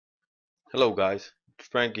Hello guys, it's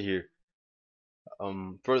Frankie here.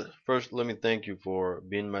 First, let me thank you for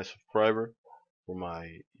being my subscriber for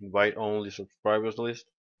my invite only subscribers list.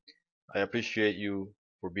 I appreciate you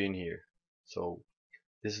for being here. So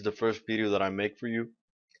this is the first video that I make for you,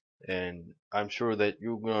 and I'm sure that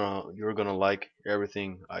you're gonna like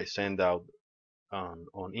everything I send out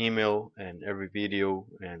on email and every video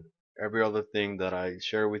and every other thing that I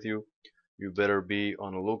share with you. You better be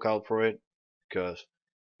on the lookout for it because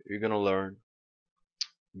you're gonna learn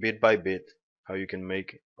bit by bit how you can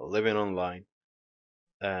make a living online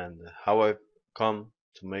and how I've come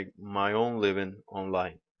to make my own living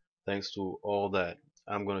online thanks to all that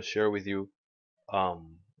I'm gonna share with you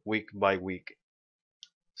week by week.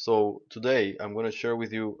 So today I'm gonna share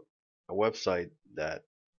with you a website that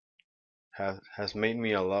has made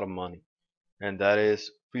me a lot of money, and that is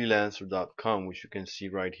freelancer.com, which you can see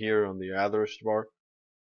right here on the address bar.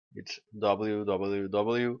 It's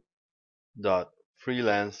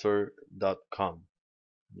www.freelancer.com.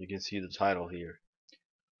 You can see the title here.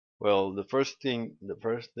 Well, the first thing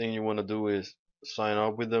you want to do is sign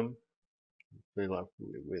up with them,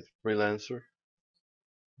 with Freelancer,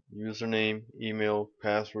 username, email,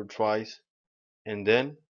 password twice, and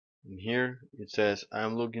then in here it says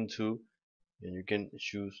I'm looking to, and you can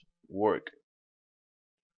choose work,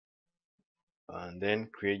 and then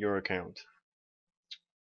create your account.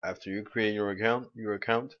 After you create your account,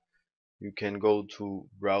 you can go to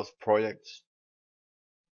browse projects,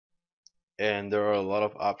 and there are a lot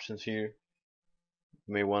of options here.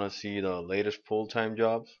 You may want to see the latest full-time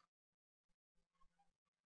jobs,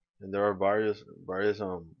 and there are various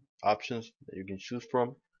options that you can choose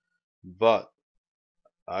from. But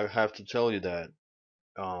I have to tell you that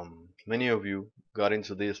many of you got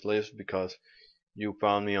into this list because you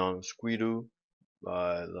found me on Squidoo,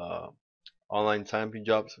 the online typing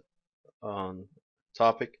jobs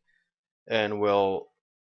topic, and well,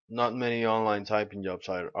 not many online typing jobs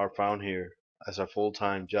are found here as a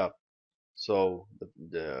full-time job. So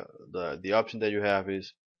the option that you have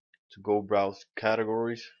is to go browse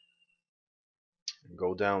categories, and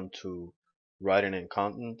go down to writing and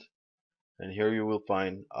content, and here you will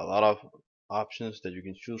find a lot of options that you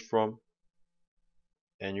can choose from,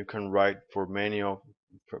 and you can write for many of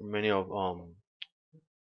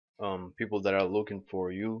people that are looking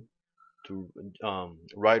for you to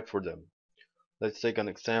write for them. Let's take an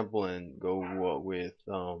example and go with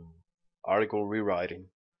article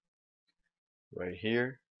rewriting right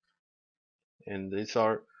here, and these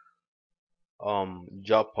are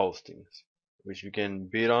job postings which you can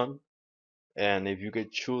bid on, and if you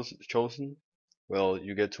get chosen, well,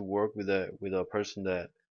 you get to work with a person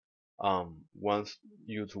that wants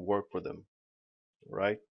you to work for them,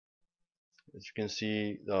 right? As you can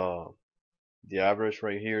see, the average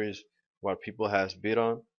right here is what people has bid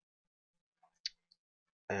on,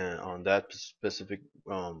 and on that specific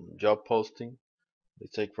job posting.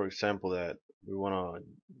 Let's take for example that we want to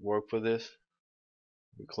work for this.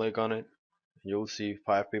 We click on it, and you'll see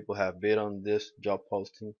 5 people have bid on this job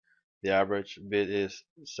posting. The average bid is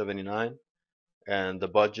 79, and the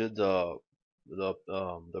budget, the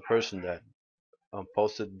person that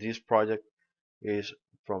posted this project is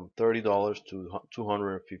from $30 to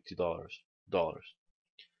 $250.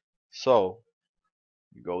 So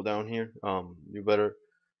you go down here. You better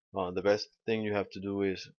the best thing you have to do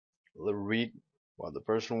is read what the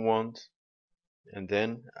person wants, and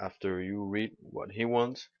then after you read what he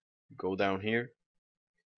wants, you go down here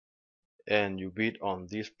and you bid on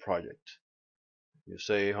this project. You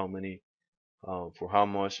say how many, for how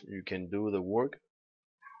much you can do the work,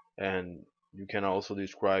 and you can also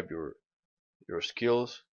describe your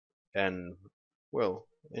skills and, well,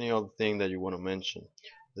 any other thing that you want to mention.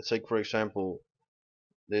 Let's take for example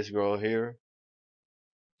this girl here.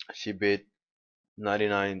 She bid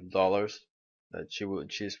 $99 that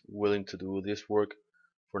she's willing to do this work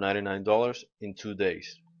for $99 in 2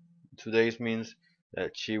 days. 2 days means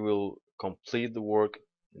that she will complete the work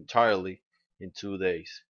entirely in 2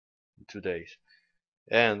 days. In 2 days.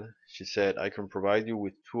 And she said, I can provide you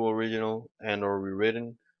with two original and or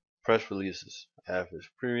rewritten press releases. I have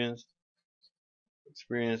experience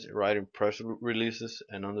writing press releases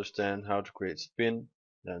and understand how to create spin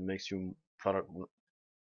that makes you product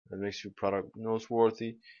product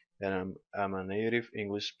noteworthy, and I'm a native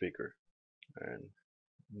English speaker, and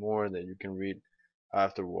more that you can read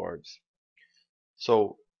afterwards.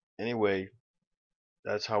 So anyway,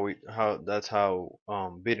 that's how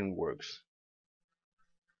bidding works.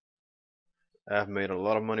 I've made a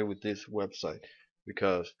lot of money with this website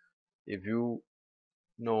because if you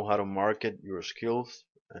know how to market your skills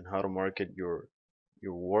and how to market your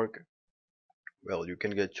work, well, you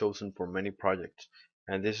can get chosen for many projects.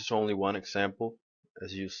 And this is only one example,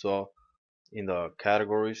 as you saw in the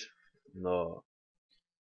categories, in the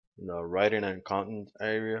writing and content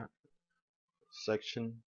area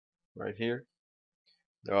section right here.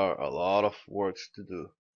 There are a lot of works to do,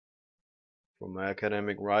 from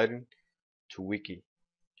academic writing to wiki.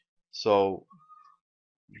 So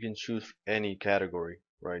you can choose any category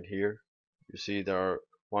right here. You see there are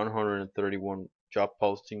 131 job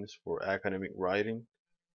postings for academic writing,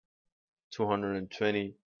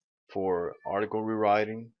 220 for article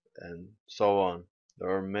rewriting, and so on. There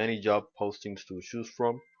are many job postings to choose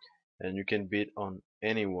from, and you can bid on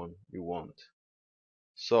anyone you want.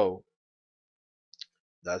 So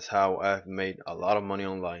that's how I've made a lot of money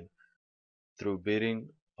online, through bidding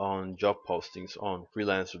on job postings on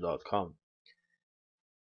freelancer.com.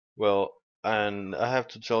 Well, and I have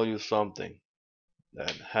to tell you something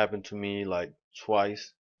that happened to me like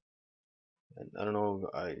twice, and I don't know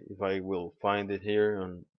if I will find it here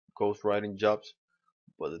on ghostwriting jobs.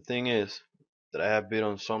 But the thing is that I have bid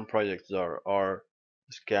on some projects that are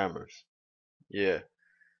scammers. Yeah,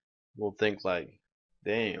 we'll think like,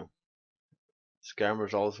 damn,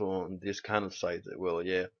 scammers also on this kind of sites. Well,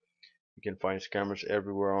 yeah, you can find scammers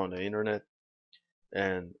everywhere on the internet,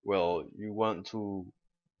 and well, you want to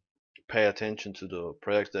pay attention to the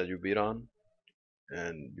projects that you bid on,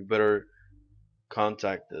 and you better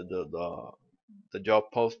contact the job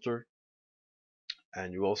poster,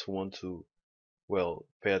 and you also want to, well,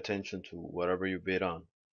 pay attention to whatever you bid on.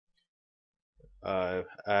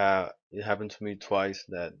 It happened to me twice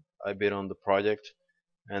that I bid on the project,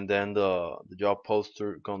 and then the job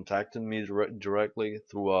poster contacted me directly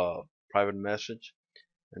through a private message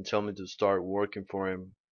and tell me to start working for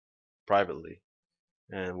him privately.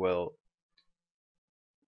 And well,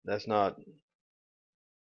 that's not,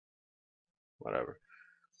 whatever.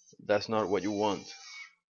 That's not what you want.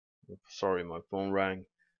 Sorry, my phone rang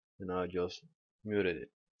and I just muted it.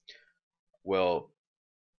 Well,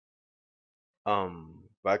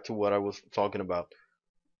 back to what I was talking about.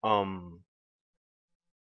 Um,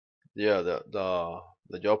 yeah,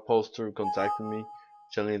 the job poster contacted me,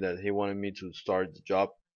 telling me that he wanted me to start the job,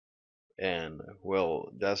 and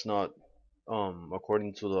well, that's not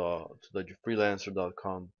according to the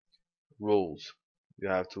freelancer.com rules. You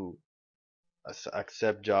have to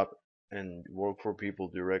accept job and work for people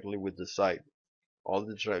directly with the site. All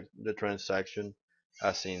the transaction,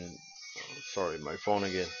 as in, sorry, my phone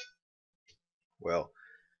again. Well,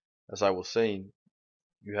 as I was saying,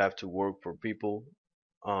 you have to work for people,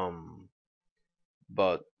 um,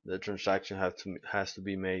 but the transaction has to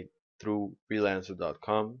be made through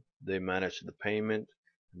freelancer.com. They manage the payment,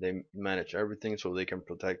 they manage everything, so they can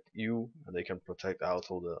protect you and they can protect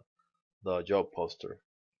also the job poster.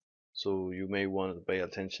 So you may want to pay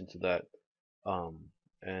attention to that, um,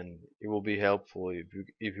 and it will be helpful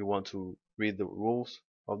if you want to read the rules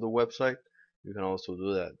of the website. You can also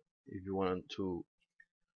do that if you want to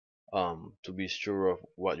be sure of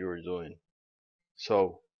what you're doing.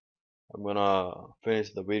 So I'm gonna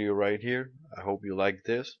finish the video right here. I hope you like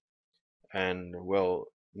this. And well,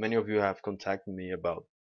 many of you have contacted me about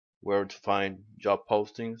where to find job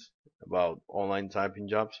postings, about online typing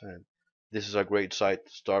jobs, and this is a great site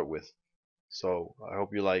to start with. So I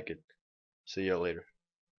hope you like it. See you later.